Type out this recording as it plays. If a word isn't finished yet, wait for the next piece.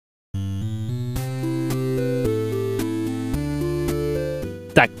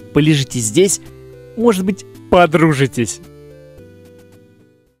Так, полежите здесь, может быть, подружитесь.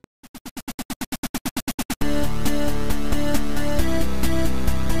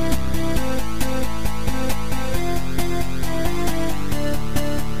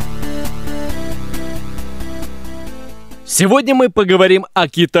 Сегодня мы поговорим о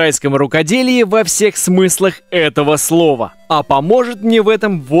китайском рукоделии во всех смыслах этого слова. А поможет мне в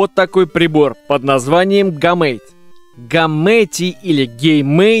этом вот такой прибор под названием Gamate. Gamate или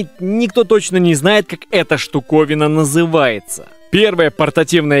Gamate, никто точно не знает, как эта штуковина называется. Первая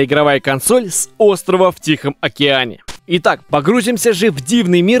портативная игровая консоль с острова в Тихом океане. Итак, погрузимся же в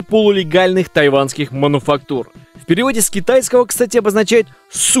дивный мир полулегальных тайванских мануфактур. В переводе с китайского, кстати, обозначает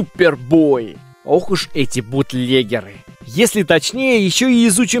 «супербой». Ох уж эти бутлегеры. Если точнее, еще и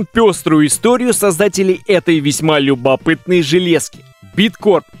изучим пеструю историю создателей этой весьма любопытной железки. Bit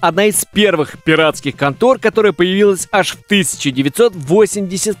Corp – одна из первых пиратских контор, которая появилась аж в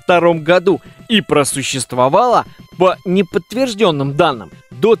 1982 году и просуществовала, по неподтвержденным данным,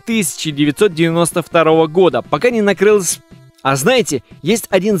 до 1992 года, пока не накрылась. А знаете, есть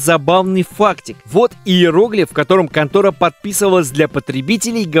один забавный фактик. Вот иероглиф, в котором контора подписывалась для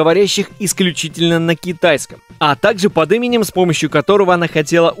потребителей, говорящих исключительно на китайском. А также под именем, с помощью которого она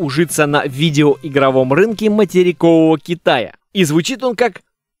хотела ужиться на видеоигровом рынке материкового Китая. И звучит он как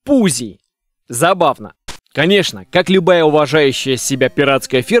 «Пузи». Забавно. Конечно, как любая уважающая себя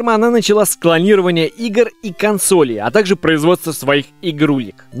пиратская фирма, она начала с клонирования игр и консолей, а также производства своих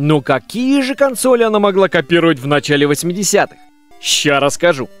игрулек. Но какие же консоли она могла копировать в начале 80-х? Ща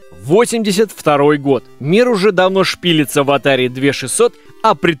расскажу. 82 год. Мир уже давно шпилится в Atari 2600,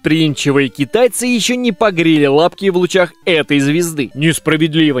 а предприимчивые китайцы еще не погрели лапки в лучах этой звезды.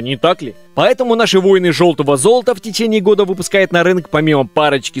 Несправедливо, не так ли? Поэтому наши воины Желтого Золота в течение года выпускают на рынок помимо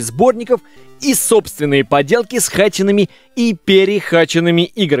парочки сборников и собственные поделки с хаченными и перехаченными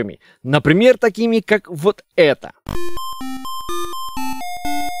играми. Например, такими как вот это.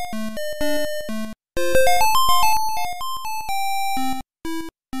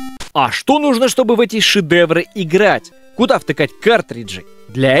 А что нужно, чтобы в эти шедевры играть? Куда втыкать картриджи?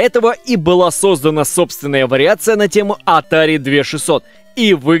 Для этого и была создана собственная вариация на тему Atari 2600.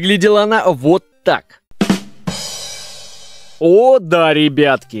 И выглядела она вот так. О да,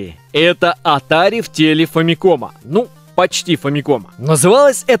 ребятки, это Atari в теле Фамикома. Ну, почти Фамикома.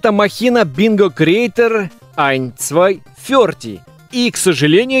 Называлась эта махина Bingo Creator 1.2.30. И, к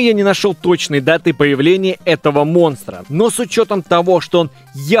сожалению, я не нашел точной даты появления этого монстра. Но с учетом того, что он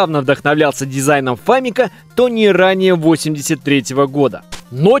явно вдохновлялся дизайном Фамика, то не ранее 83 года.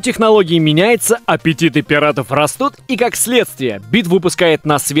 Но технологии меняются, аппетиты пиратов растут, и как следствие, Bit выпускает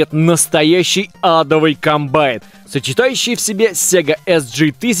на свет настоящий адовый комбайн, сочетающий в себе Sega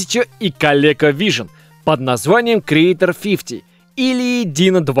SG-1000 и ColecoVision под названием Creator 50 или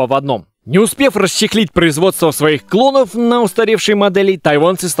Dino 2 в одном. Не успев расчехлить производство своих клонов на устаревшие модели,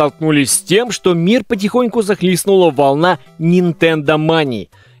 тайванцы столкнулись с тем, что мир потихоньку захлестнула волна Nintendo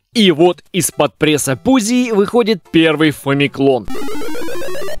мании. И вот из-под пресса Пузи выходит первый фамиклон.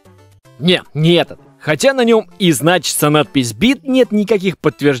 Не этот. Хотя на нем и значится надпись Bit, нет никаких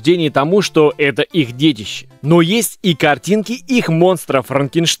подтверждений тому, что это их детище. Но есть и картинки их монстра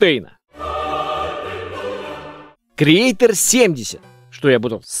Франкенштейна. Creator 70. Что я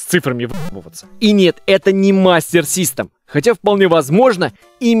буду с цифрами выебываться. И нет, это не Master System. Хотя вполне возможно,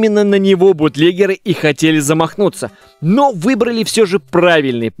 именно на него бутлегеры и хотели замахнуться. Но выбрали все же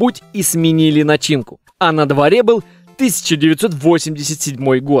правильный путь и сменили начинку. А на дворе был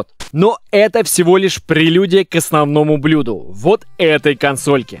 1987 год. Но это всего лишь прелюдия к основному блюду. Вот этой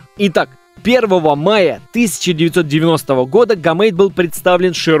консольке. Итак, 1 мая 1990 года Gamate был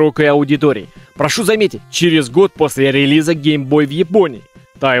представлен широкой аудитории. Прошу заметить, через год после релиза Game Boy в Японии.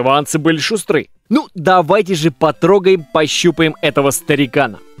 Тайванцы были шустры. Ну, давайте же потрогаем, пощупаем этого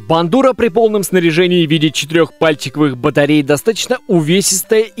старикана. Бандура при полном снаряжении в виде 4-пальчиковых батарей достаточно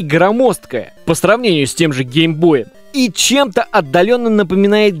увесистая и громоздкая по сравнению с тем же Game Boy. И чем-то отдаленно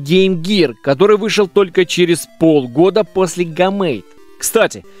напоминает Game Gear, который вышел только через полгода после Gamate.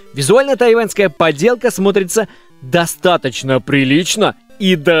 Кстати, визуально тайваньская поделка смотрится достаточно прилично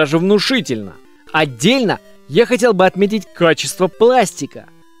и даже внушительно. Отдельно я хотел бы отметить качество пластика.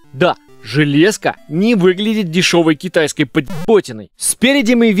 Да, железка не выглядит дешевой китайской подботиной.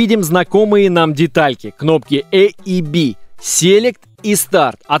 Спереди мы видим знакомые нам детальки, кнопки A и B, Select и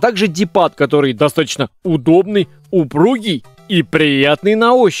Start, а также D-pad, который достаточно удобный, упругий и приятный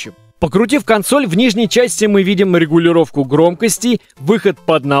на ощупь. Покрутив консоль, в нижней части мы видим регулировку громкости, выход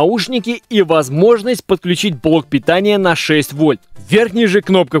под наушники и возможность подключить блок питания на 6 вольт. В верхней же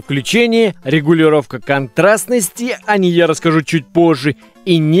кнопка включения, регулировка контрастности, о ней я расскажу чуть позже,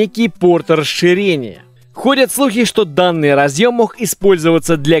 и некий порт расширения. Ходят слухи, что данный разъем мог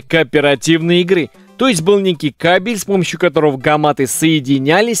использоваться для кооперативной игры, то есть был некий кабель, с помощью которого гаматы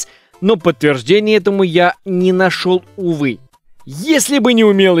соединялись, но подтверждения этому я не нашел, увы. Если бы не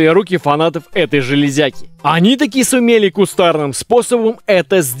умелые руки фанатов этой железяки. Они таки сумели кустарным способом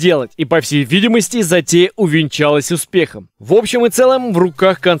это сделать, и по всей видимости затея увенчалась успехом. В общем и целом в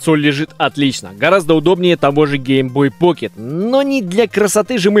руках консоль лежит отлично, гораздо удобнее того же Game Boy Pocket, но не для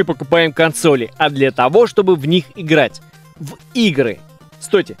красоты же мы покупаем консоли, а для того, чтобы в них играть. В игры.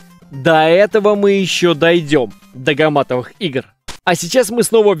 Стойте, до этого мы еще дойдем, до гаматовых игр. А сейчас мы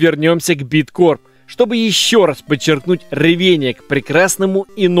снова вернемся к Bit Corp, чтобы еще раз подчеркнуть рвение к прекрасному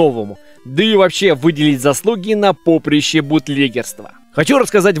и новому, да и вообще выделить заслуги на поприще бутлегерства. Хочу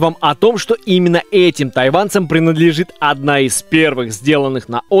рассказать вам о том, что именно этим тайванцам принадлежит одна из первых сделанных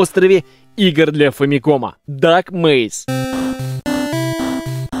на острове игр для Famicom – Duck Maze.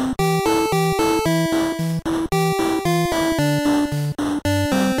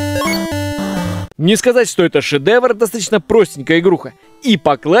 Не сказать, что это шедевр, достаточно простенькая игруха. И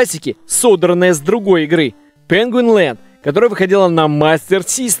по классике, содранная с другой игры Penguin Land, которая выходила на Master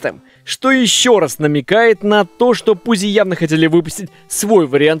System, что еще раз намекает на то, что Пузи явно хотели выпустить свой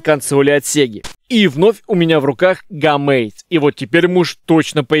вариант консоли от Sega. И вновь у меня в руках Gamate. И вот теперь мы уж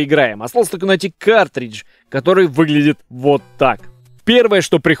точно поиграем. Осталось только найти картридж, который выглядит вот так. Первое,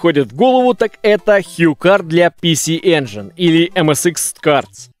 что приходит в голову, так это Hue Card для PC Engine или MSX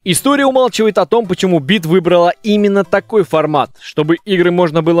Cards. История умалчивает о том, почему Bit выбрала именно такой формат, чтобы игры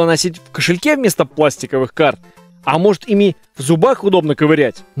можно было носить в кошельке вместо пластиковых карт. А может, ими в зубах удобно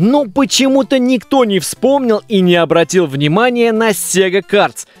ковырять? Но почему-то никто не вспомнил и не обратил внимания на Sega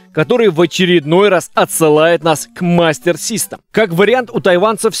Cards, который в очередной раз отсылает нас к Master System. Как вариант, у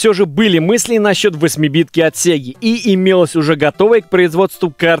тайванцев все же были мысли насчет 8-битки от Sega, и имелось уже готовое к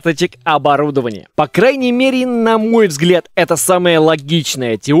производству карточек оборудование. По крайней мере, на мой взгляд, это самая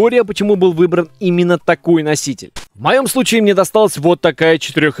логичная теория, почему был выбран именно такой носитель. В моем случае мне досталась вот такая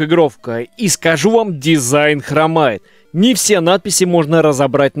 4-игровка, и скажу вам, дизайн хромает. Не все надписи можно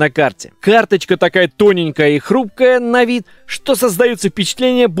разобрать на карте. Карточка такая тоненькая и хрупкая на вид, что создается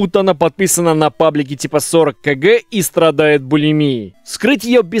впечатление, будто она подписана на паблике типа 40 кг и страдает булимией. Скрыть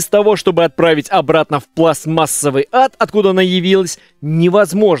ее без того, чтобы отправить обратно в пластмассовый ад, откуда она явилась,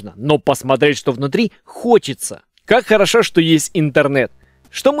 невозможно, но посмотреть, что внутри, хочется. Как хорошо, что есть интернет.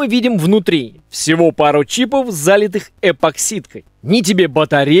 Что мы видим внутри? Всего пару чипов, залитых эпоксидкой. Ни тебе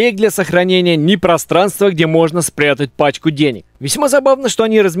батареек для сохранения, ни пространства, где можно спрятать пачку денег. Весьма забавно, что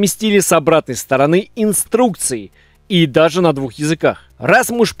они разместили с обратной стороны инструкции. И даже на 2 языках.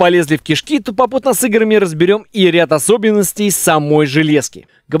 Раз мы уж полезли в кишки, то попутно с играми разберем и ряд особенностей самой железки.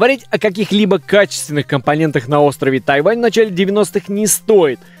 Говорить о каких-либо качественных компонентах на острове Тайвань в начале 90-х не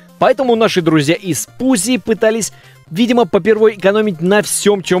стоит. Поэтому наши друзья из Пузи пытались, видимо, попервой экономить на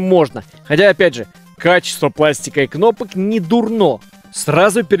всем, чем можно. Хотя, опять же, качество пластика и кнопок не дурно.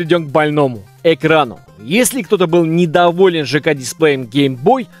 Сразу перейдем к больному – экрану. Если кто-то был недоволен ЖК-дисплеем Game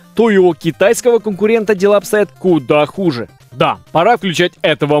Boy, то у его китайского конкурента дела обстоят куда хуже. Да, пора включать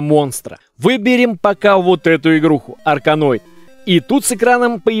этого монстра. Выберем пока вот эту игруху – Arkanoid. И тут с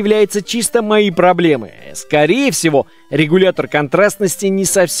экраном появляются чисто мои проблемы. Скорее всего, регулятор контрастности не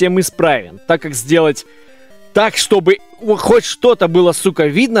совсем исправен, так как сделать так, чтобы хоть что-то было, сука,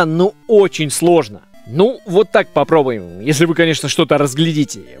 видно, ну, очень сложно. Ну, вот так попробуем, если вы, конечно, что-то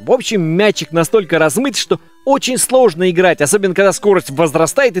разглядите. В общем, мячик настолько размыт, что очень сложно играть, особенно когда скорость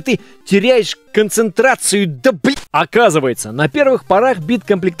возрастает, и ты теряешь концентрацию, да блин. Оказывается, на первых порах Bit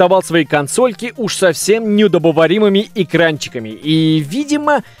комплектовал свои консольки уж совсем неудобоваримыми экранчиками. И,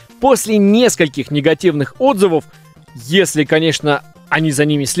 видимо, после нескольких негативных отзывов, если, конечно, они за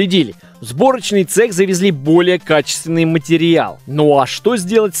ними следили, в сборочный цех завезли более качественный материал. Ну а что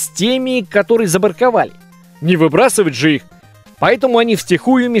сделать с теми, которые забарковали? Не выбрасывать же их. Поэтому они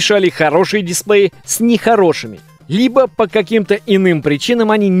втихую мешали хорошие дисплеи с нехорошими. Либо по каким-то иным причинам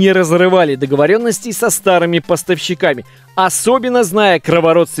они не разрывали договоренности со старыми поставщиками, особенно зная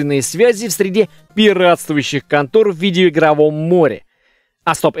кровородственные связи в среде пиратствующих контор в видеоигровом море.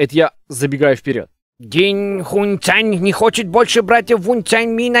 А стоп, это я забегаю вперед. Дин Хунцань не хочет больше братьев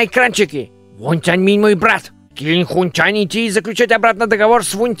Вунцяньми на экранчике. Вунцяньмин мой брат. Дин Хунцань идти и заключать обратно договор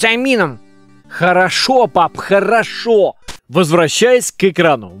с Вунцяньмином. Хорошо, пап, хорошо. Возвращаясь к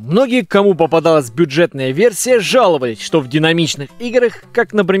экрану, многие, кому попадалась бюджетная версия, жаловались, что в динамичных играх,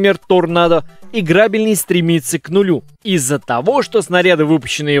 как, например, Торнадо, играбельность стремится к нулю, из-за того, что снаряды,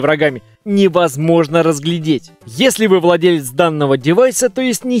 выпущенные врагами, невозможно разглядеть. Если вы владелец данного девайса, то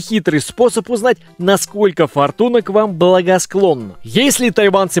есть нехитрый способ узнать, насколько фортуна к вам благосклонна. Если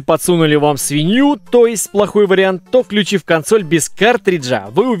тайванцы подсунули вам свинью, то есть плохой вариант, то, включив консоль без картриджа,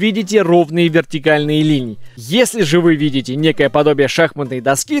 вы увидите ровные вертикальные линии. Если же вы видите некое подобие шахматной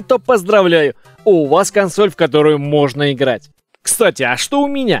доски, то поздравляю, у вас консоль, в которую можно играть. Кстати, а что у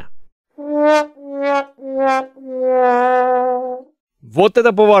меня? Вот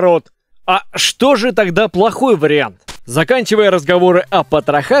это поворот. А что же тогда плохой вариант? Заканчивая разговоры о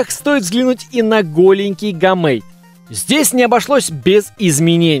потрохах, стоит взглянуть и на голенький Gamate. Здесь не обошлось без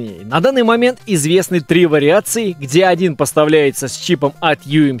изменений. На данный момент известны 3 вариации, где один поставляется с чипом от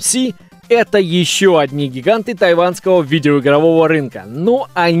UMC. Это еще одни гиганты тайванского видеоигрового рынка, но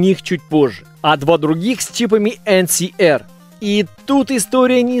о них чуть позже. А 2 других с чипами NCR. И тут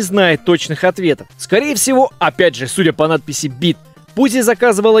история не знает точных ответов. Скорее всего, опять же, судя по надписи Bit, Пузи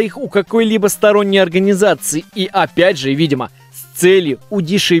заказывала их у какой-либо сторонней организации и, опять же, видимо, с целью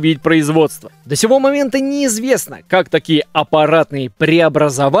удешевить производство. До сего момента неизвестно, как такие аппаратные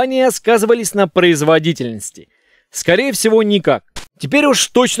преобразования сказывались на производительности. Скорее всего, никак. Теперь уж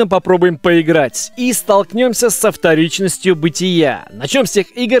точно попробуем поиграть и столкнемся со вторичностью бытия. Начнем с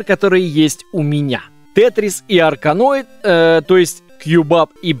тех игр, которые есть у меня. Тетрис и Арканоид, то есть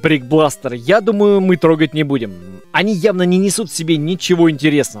Кьюбап и Брикбластер, я думаю, мы трогать не будем. Они явно не несут в себе ничего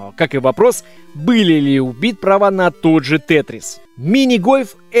интересного, как и вопрос, были ли у Bit права на тот же Тетрис.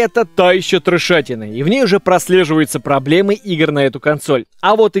 Мини-гольф — это та еще трешатина, и в ней уже прослеживаются проблемы игр на эту консоль.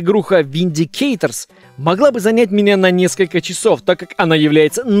 А вот игруха Vindicators могла бы занять меня на несколько часов, так как она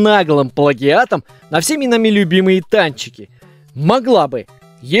является наглым плагиатом на всеми нами любимые танчики. Могла бы,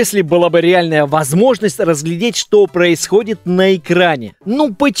 если была бы реальная возможность разглядеть, что происходит на экране.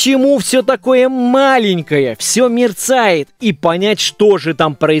 Ну почему все такое маленькое, все мерцает, и понять, что же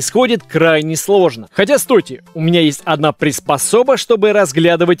там происходит, крайне сложно. Хотя стойте, у меня есть одна приспособа, чтобы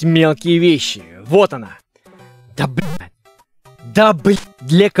разглядывать мелкие вещи. Вот она. Да блядь,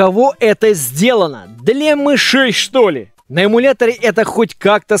 для кого это сделано? Для мышей, что ли? На эмуляторе это хоть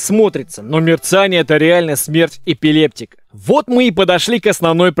как-то смотрится, но мерцание — это реально смерть эпилептика. Вот мы и подошли к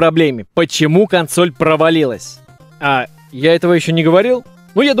основной проблеме. Почему консоль провалилась? А я этого еще не говорил?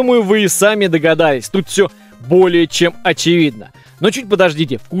 Ну, я думаю, вы и сами догадались. Тут все более чем очевидно. Но чуть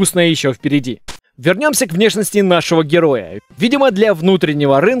подождите, вкусное еще впереди. Вернемся к внешности нашего героя. Видимо, для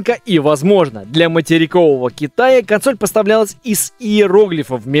внутреннего рынка и, возможно, для материкового Китая консоль поставлялась из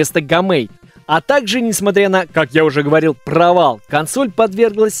иероглифов вместо Gamate. А также, несмотря на, как я уже говорил, провал, консоль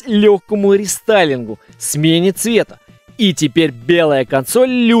подверглась легкому рестайлингу, смене цвета. И теперь белая консоль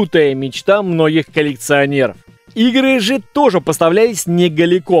 — лютая мечта многих коллекционеров. Игры же тоже поставлялись не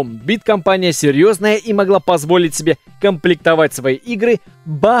голиком. Бит-компания серьезная и могла позволить себе комплектовать свои игры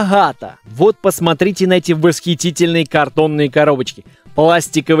богато. Вот посмотрите на эти восхитительные картонные коробочки,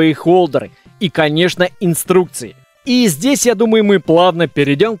 пластиковые холдеры и, конечно, инструкции. И здесь, я думаю, мы плавно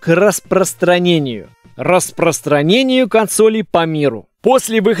перейдем к распространению. Распространению консолей по миру.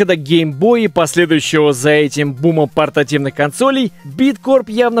 После выхода Game Boy и последующего за этим бума портативных консолей, Bit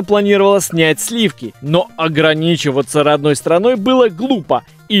Corp явно планировала снять сливки, но ограничиваться родной страной было глупо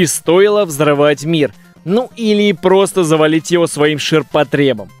и стоило взрывать мир. Ну или просто завалить его своим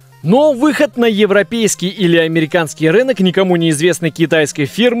ширпотребом. Но выход на европейский или американский рынок никому неизвестной китайской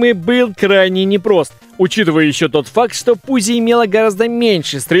фирмы был крайне непрост, учитывая еще тот факт, что Пузи имела гораздо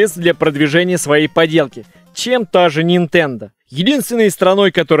меньше средств для продвижения своей поделки, чем та же Nintendo. Единственной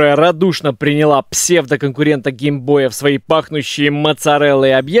страной, которая радушно приняла псевдоконкурента геймбоя в свои пахнущие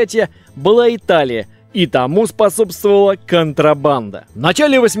моцареллой объятия, была Италия, и тому способствовала контрабанда. В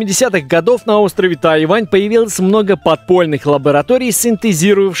начале 80-х годов на острове Тайвань появилось много подпольных лабораторий,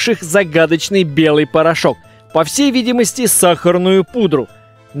 синтезировавших загадочный белый порошок, по всей видимости сахарную пудру.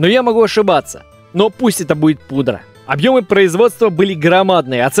 Но я могу ошибаться, но пусть это будет пудра. Объемы производства были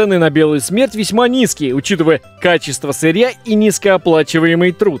громадные, а цены на белую смерть весьма низкие, учитывая качество сырья и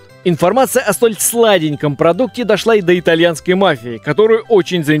низкооплачиваемый труд. Информация о столь сладеньком продукте дошла и до итальянской мафии, которую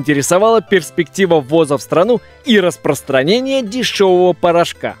очень заинтересовала перспектива ввоза в страну и распространения дешевого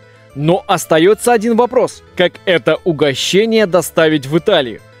порошка. Но остается один вопрос: как это угощение доставить в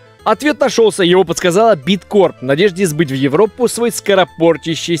Италию? Ответ нашелся, его подсказала Bit Corp в надежде сбыть в Европу свой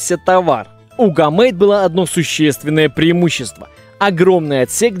скоропортящийся товар. У Gamate было одно существенное преимущество – огромный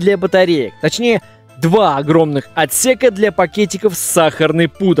отсек для батареек, точнее, 2 огромных отсека для пакетиков с сахарной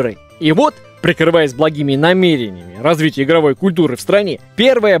пудрой. И вот Прикрываясь благими намерениями развития игровой культуры в стране,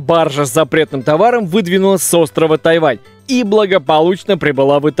 первая баржа с запретным товаром выдвинулась с острова Тайвань и благополучно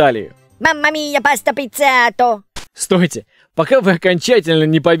прибыла в Италию. Мамма мия, паста пиццато. Стойте, пока вы окончательно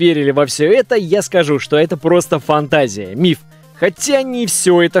не поверили во все это, я скажу, что это просто фантазия, миф. Хотя не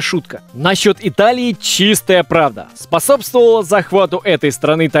все это шутка. Насчет Италии чистая правда. Способствовала захвату этой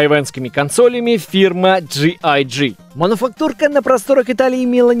страны тайваньскими консолями фирма GIG. Мануфактурка на просторах Италии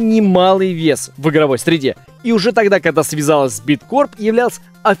имела немалый вес в игровой среде. И уже тогда, когда связалась с Bit Corp, являлась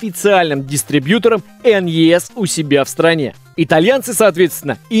официальным дистрибьютором NES у себя в стране. Итальянцы,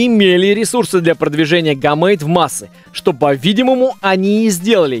 соответственно, имели ресурсы для продвижения Gamate в массы, что, по-видимому, они и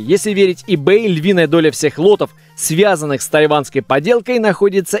сделали. Если верить eBay, львиная доля всех лотов, связанных с тайванской поделкой,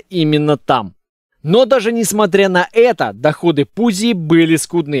 находится именно там. Но даже несмотря на это, доходы Пузи были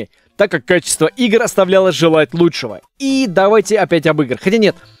скудны, так как качество игр оставляло желать лучшего. И давайте опять об играх. Хотя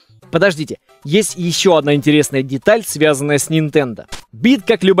нет, подождите, есть еще одна интересная деталь, связанная с Nintendo. Bit,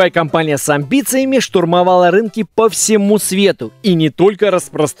 как любая компания с амбициями, штурмовала рынки по всему свету, и не только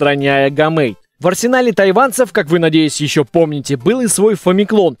распространяя Gamate. В арсенале тайванцев, как вы, надеюсь, еще помните, был и свой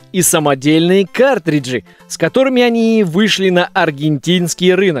фамиклон, и самодельные картриджи, с которыми они вышли на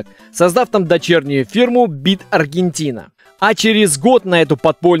аргентинский рынок, создав там дочернюю фирму Bit Argentina. А через год на эту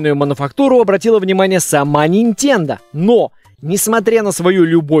подпольную мануфактуру обратила внимание сама Nintendo, но, несмотря на свою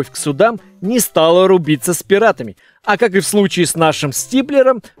любовь к судам, не стала рубиться с пиратами, а как и в случае с нашим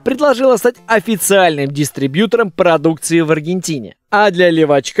стиплером, предложила стать официальным дистрибьютором продукции в Аргентине. А для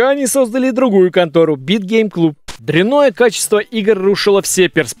левачка они создали другую контору Bit Game Club. Дрянное качество игр рушило все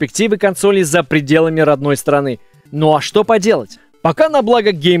перспективы консолей за пределами родной страны. Ну а что поделать? Пока на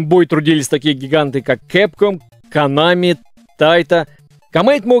благо Game Boy трудились такие гиганты, как Capcom, Konami, Taito,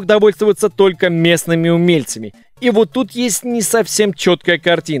 Gamate мог довольствоваться только местными умельцами. И вот тут есть не совсем четкая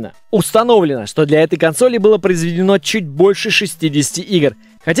картина. Установлено, что для этой консоли было произведено чуть больше 60 игр.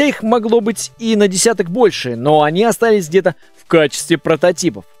 Хотя их могло быть и на десяток больше, но они остались где-то в качестве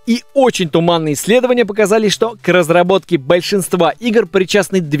прототипов. И очень туманные исследования показали, что к разработке большинства игр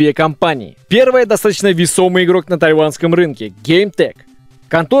причастны две компании. Первая достаточно весомый игрок на тайванском рынке – Gamate.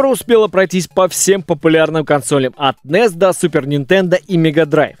 Контора успела пройтись по всем популярным консолям от NES до Super Nintendo и Mega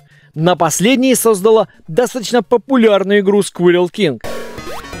Drive. На последней создала достаточно популярную игру Squirrel King.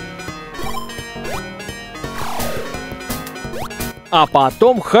 А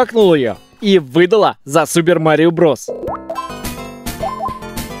потом хакнула ее и выдала за Super Mario Bros.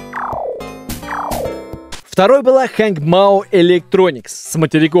 Второй была Hangmao Electronics с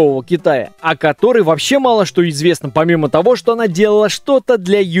материкового Китая, о которой вообще мало что известно, помимо того, что она делала что-то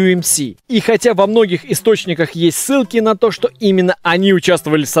для UMC. И хотя во многих источниках есть ссылки на то, что именно они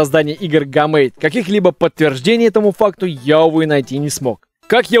участвовали в создании игр Gamate, каких-либо подтверждений этому факту я, увы, найти не смог.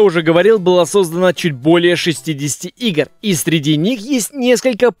 Как я уже говорил, было создано чуть более 60 игр, и среди них есть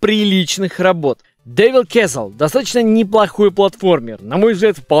несколько приличных работ. Devil Castle – достаточно неплохой платформер, на мой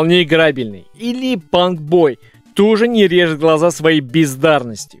взгляд, вполне играбельный. Или Punk Boy – тоже не режет глаза своей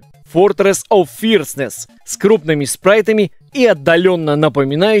бездарностью. Fortress of Fierceness с крупными спрайтами и отдаленно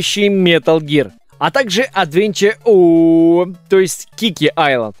напоминающий Metal Gear. А также Adventure то есть Kiki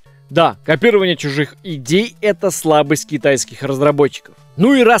Island. Да, копирование чужих идей – это слабость китайских разработчиков.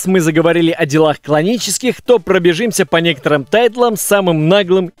 Ну и раз мы заговорили о делах клонических, то пробежимся по некоторым тайтлам с самым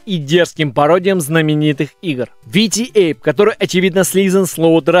наглым и дерзким пародиям знаменитых игр. VT Ape, который очевидно слизан с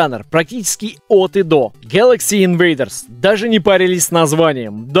Load Runner, практически от и до. Galaxy Invaders, даже не парились с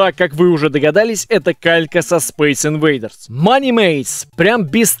названием. Да, как вы уже догадались, это калька со Space Invaders. Money Maze, прям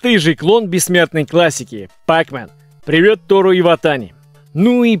бесстыжий клон бессмертной классики. pac-man. Привет Тору и Ватани.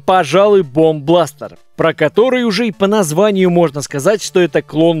 Ну и, пожалуй, Bomb Blaster, про который уже и по названию можно сказать, что это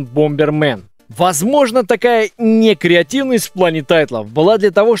клон Bomberman. Возможно, такая некреативность в плане тайтлов была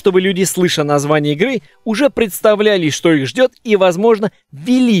для того, чтобы люди, слыша название игры, уже представляли, что их ждет, и, возможно,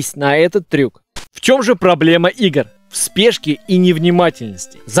 велись на этот трюк. В чем же проблема игр? В спешке и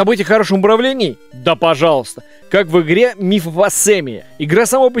невнимательности. Забыть о хорошем управлении? Да пожалуйста. Как в игре Мифов о Сэме. Игра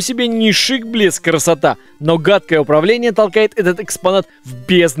сама по себе не шик, блеск, красота, но гадкое управление толкает этот экспонат в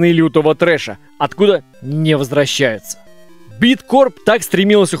бездны лютого трэша, откуда не возвращается. Bit Corp так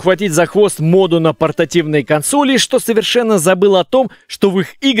стремилась ухватить за хвост моду на портативные консоли, что совершенно забыл о том, что в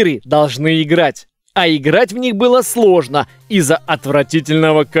их игры должны играть. А играть в них было сложно из-за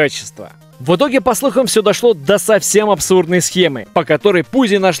отвратительного качества. В итоге, по слухам, все дошло до совсем абсурдной схемы, по которой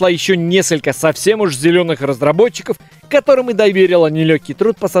Пузи нашла еще несколько совсем уж зеленых разработчиков, которым и доверила нелегкий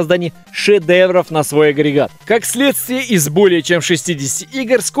труд по созданию шедевров на свой агрегат. Как следствие, из более чем 60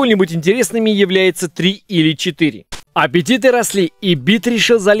 игр сколь-нибудь интересными является 3 или 4. Аппетиты росли, и Бит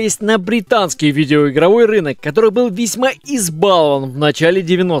решил залезть на британский видеоигровой рынок, который был весьма избалован в начале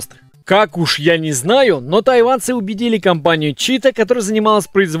 90-х. Как уж я не знаю, но тайванцы убедили компанию Чита, которая занималась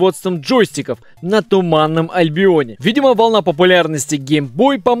производством джойстиков, на Туманном Альбионе. Видимо, волна популярности Game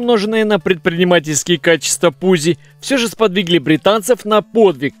Boy, помноженная на предпринимательские качества Пузи, все же сподвигли британцев на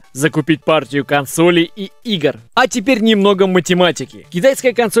подвиг закупить партию консолей и игр. А теперь немного математики.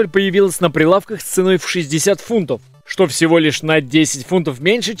 Китайская консоль появилась на прилавках с ценой в 60 фунтов, что всего лишь на 10 фунтов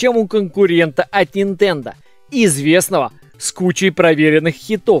меньше, чем у конкурента от Nintendo, известного с кучей проверенных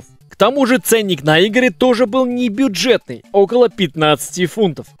хитов. К тому же ценник на игры тоже был не бюджетный, около 15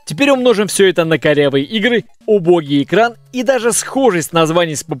 фунтов. Теперь умножим все это на корявые игры, убогий экран, и даже схожесть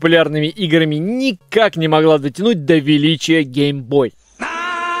названий с популярными играми никак не могла дотянуть до величия Game Boy.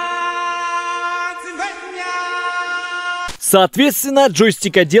 Соответственно,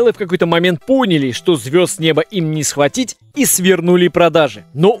 джойстикоделы в какой-то момент поняли, что звезд с неба им не схватить, и свернули продажи.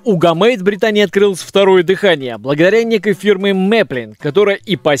 Но у Gamate в Британии открылось второе дыхание, благодаря некой фирме Maplin, которая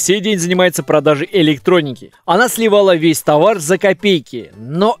и по сей день занимается продажей электроники. Она сливала весь товар за копейки,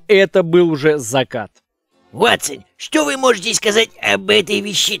 но это был уже закат. Ватсон, что вы можете сказать об этой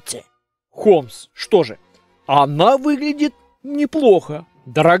вещице? Холмс, что же? Она выглядит неплохо.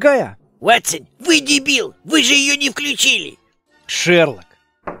 Дорогая? Ватсон, вы дебил, вы же ее не включили. Шерлок.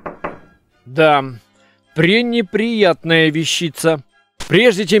 Да, пренеприятная вещица.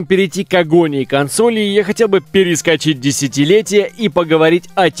 Прежде чем перейти к агонии консоли, я хотел бы перескочить десятилетия и поговорить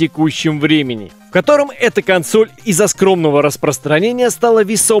о текущем времени, в котором эта консоль из-за скромного распространения стала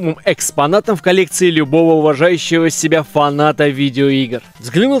весомым экспонатом в коллекции любого уважающего себя фаната видеоигр.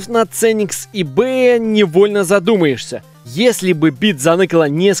 Взглянув на ценник с eBay, невольно задумаешься, если бы Бит заныкала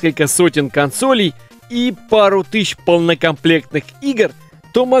несколько сотен консолей и пару тысяч полнокомплектных игр,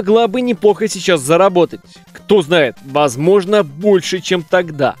 то могла бы неплохо сейчас заработать. Кто знает, возможно, больше, чем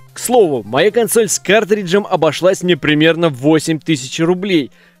тогда. К слову, моя консоль с картриджем обошлась мне примерно в 8000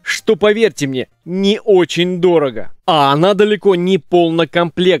 рублей, что, поверьте мне, не очень дорого. А она далеко не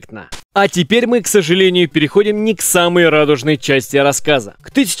полнокомплектна. А теперь мы, к сожалению, переходим не к самой радужной части рассказа. К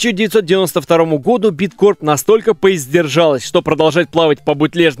 1992 году Bit Corp настолько поиздержалась, что продолжать плавать по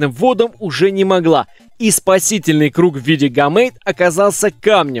бутлежным водам уже не могла. И спасительный круг в виде Gamate оказался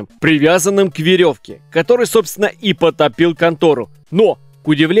камнем, привязанным к веревке, который, собственно, и потопил контору. Но, к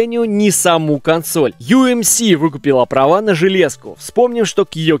удивлению, не саму консоль. UMC выкупила права на железку. Вспомним, что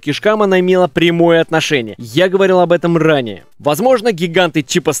к ее кишкам она имела прямое отношение. Я говорил об этом ранее. Возможно, гиганты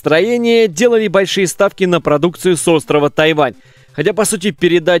чипостроения делали большие ставки на продукцию с острова Тайвань. Хотя, по сути,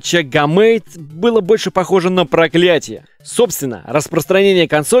 передача Gamate было больше похоже на проклятие. Собственно, распространение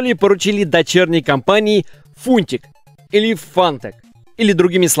консолей поручили дочерней компании Фунтик или Фантек, или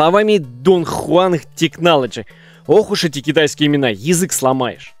другими словами Донхуан Technology. Ох уж эти китайские имена, язык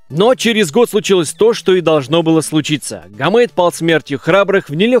сломаешь. Но через год случилось то, что и должно было случиться. Gamate пал смертью храбрых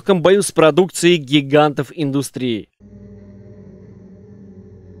в нелегком бою с продукцией гигантов индустрии.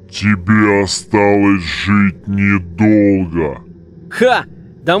 Тебе осталось жить недолго. Ха!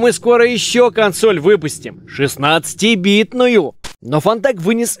 Да мы скоро еще консоль выпустим, 16-битную. Но Фантек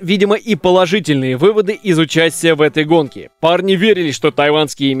вынес, видимо, и положительные выводы из участия в этой гонке. Парни верили, что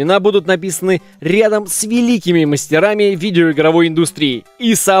тайванские имена будут написаны рядом с великими мастерами видеоигровой индустрии.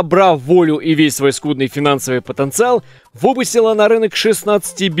 И, собрав волю и весь свой скудный финансовый потенциал, выпустила на рынок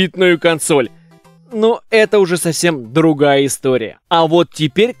 16-битную консоль. Но это уже совсем другая история. А вот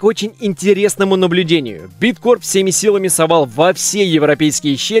теперь к очень интересному наблюдению. Bit Corp всеми силами совал во все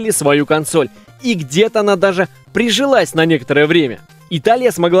европейские щели свою консоль. И где-то она даже прижилась на некоторое время.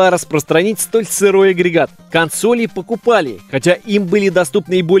 Италия смогла распространить столь сырой агрегат. Консоли покупали, хотя им были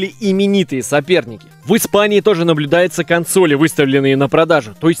доступны и более именитые соперники. В Испании тоже наблюдаются консоли, выставленные на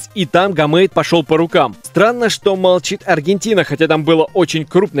продажу. То есть и там Gamate пошел по рукам. Странно, что молчит Аргентина, хотя там было очень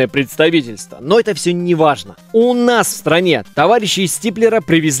крупное представительство. Но это все не важно. У нас в стране товарищи из Стиплера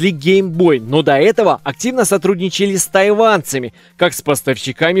привезли Game Boy, но до этого активно сотрудничали с тайванцами, как с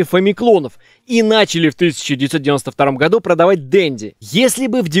поставщиками фамиклонов. И начали в 1992 году продавать Dendy. Если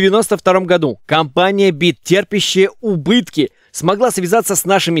бы в 1992 году компания Bit, терпящая убытки, смогла связаться с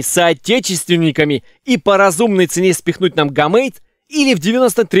нашими соотечественниками и по разумной цене спихнуть нам Gamate, или в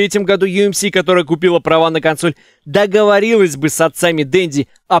 1993 году UMC, которая купила права на консоль, договорилась бы с отцами Dendy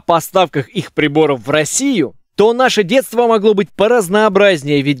о поставках их приборов в Россию, то наше детство могло быть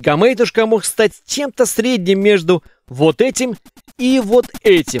поразнообразнее, ведь Gamate-ушка мог стать чем-то средним между вот этим и вот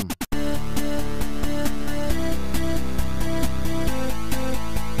этим.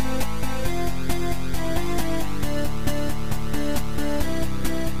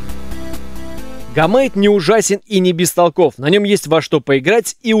 Gamate не ужасен и не бестолков, на нем есть во что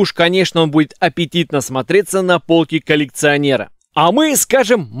поиграть, и уж, конечно, он будет аппетитно смотреться на полке коллекционера. А мы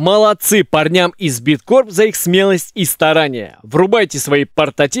скажем молодцы парням из Bit Corp за их смелость и старания. Врубайте свои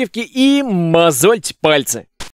портативки и мозольте пальцы.